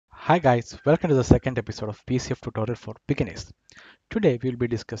Hi guys, welcome to the second episode of PCF tutorial for beginners. Today we will be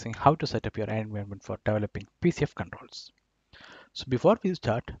discussing how to set up your environment for developing PCF controls. So before we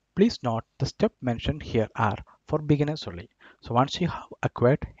start, please note the steps mentioned here are for beginners only. So once you have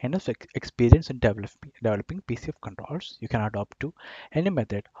acquired enough experience in developing PCF controls, you can adopt to any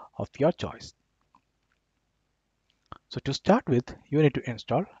method of your choice. So to start with, you need to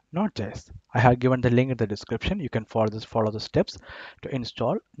install Node.js. I have given the link in the description. You can follow the steps to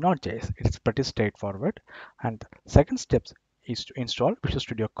install Node.js. It's pretty straightforward. And the second step is to install Visual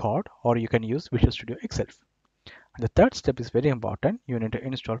Studio Code, or you can use Visual Studio itself. And the third step is very important. You need to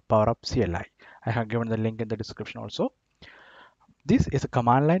install PowerApps CLI. I have given the link in the description also. This is a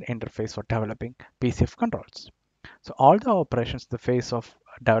command line interface for developing PCF controls. So all the operations in the phase of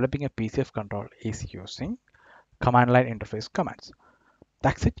developing a PCF control is using command line interface commands.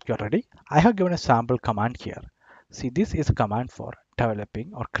 That's it, you're ready. I have given a sample command here. See, this is a command for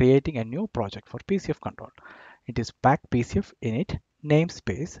developing or creating a new project for PCF control. It is pack PCF init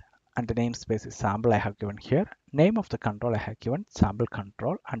namespace, and the namespace is sample I have given here. Name of the control I have given sample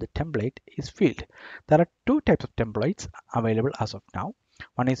control, and the template is field. There are two types of templates available as of now.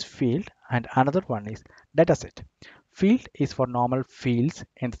 One is field and another one is dataset. Field is for normal fields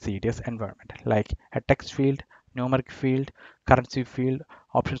in the CDS environment, like a text field, numeric field, currency field,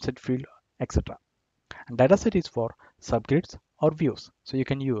 option set field, etc. And dataset is for subgrids or views. So you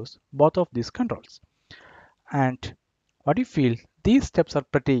can use both of these controls. And what do you feel? These steps are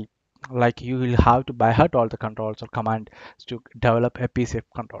pretty like you will have to by heart all the controls or commands to develop a PCF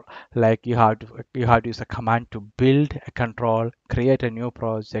control. Like you have to use a command to build a control, create a new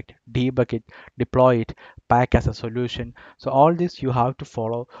project, debug it, deploy it, pack as a solution. So all this you have to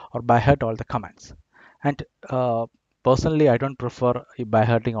follow or by heart all the commands. And personally, I don't prefer by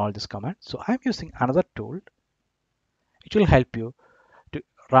hearting all these commands. So I'm using another tool. It will help you to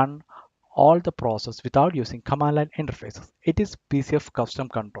run all the process without using command line interfaces. It is PCF custom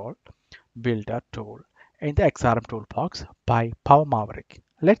control builder tool in the XRM toolbox by PowerMaverick.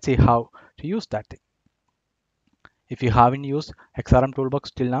 Let's see how to use that thing. If you haven't used XRM toolbox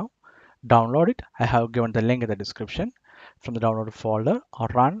till now, download it. I have given the link in the description from the download folder, or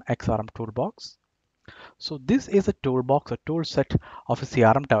run XRM toolbox. So this is a toolbox, a tool set of a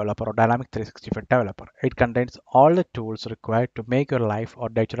CRM developer or Dynamic 365 developer. It contains all the tools required to make your life or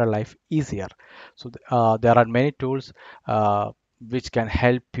digital life easier. So there are many tools which can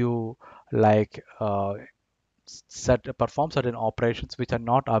help you, like perform certain operations which are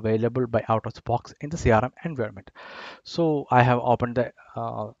not available by out of the box in the CRM environment. So I have opened the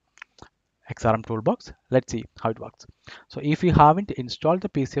XRM toolbox. Let's see how it works. So if you haven't installed the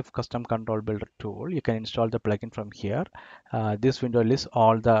PCF custom control builder tool, you can install the plugin from here. This window lists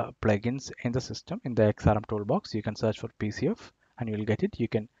all the plugins in the system in the XRM toolbox. You can search for PCF and you will get it. You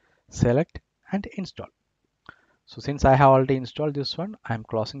can select and install. So since I have already installed this one, I'm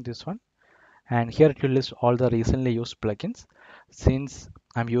closing this one, and here it will list all the recently used plugins. Since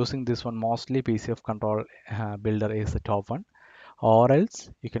I'm using this one mostly, PCF control builder is the top one. Or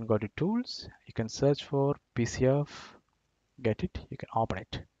else you can go to tools, you can search for PCF, get it, you can open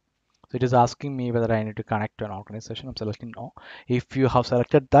it. So it is asking me whether I need to connect to an organization. I'm selecting no. If you have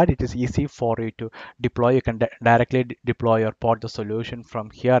selected that, it is easy for you to deploy. You can directly deploy or port the solution from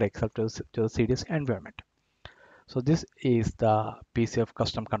here except to the CDS environment. So this is the PCF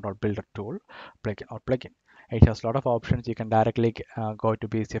custom control builder tool plugin. It has a lot of options. You can directly go to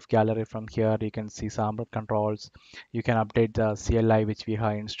PCF gallery from here. You can see sample controls. You can update the CLI which we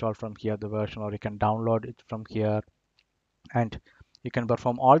have installed from here, the version, or you can download it from here. And you can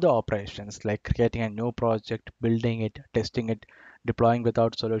perform all the operations like creating a new project, building it, testing it, deploying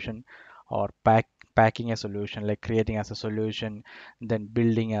without solution, or packing a solution, like creating as a solution, then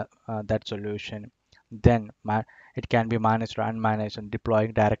building that solution. Then it can be managed or unmanaged and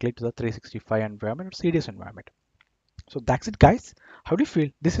deploying directly to the 365 environment or CDS environment. So that's it, guys. How do you feel?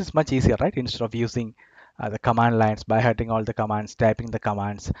 This is much easier, right? Instead of using the command lines, by hitting all the commands, typing the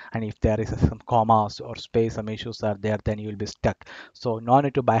commands, and if there is some commas or space, some issues are there, then you will be stuck. So no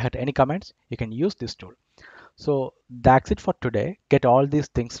need to by heart any commands. You can use this tool. So that's it for today. Get all these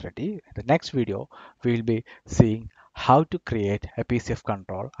things ready. In the next video, we will be seeing how to create a PCF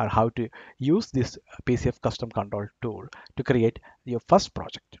control, or how to use this PCF custom control tool to create your first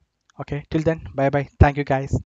project. Okay, till then, bye bye. Thank you, guys.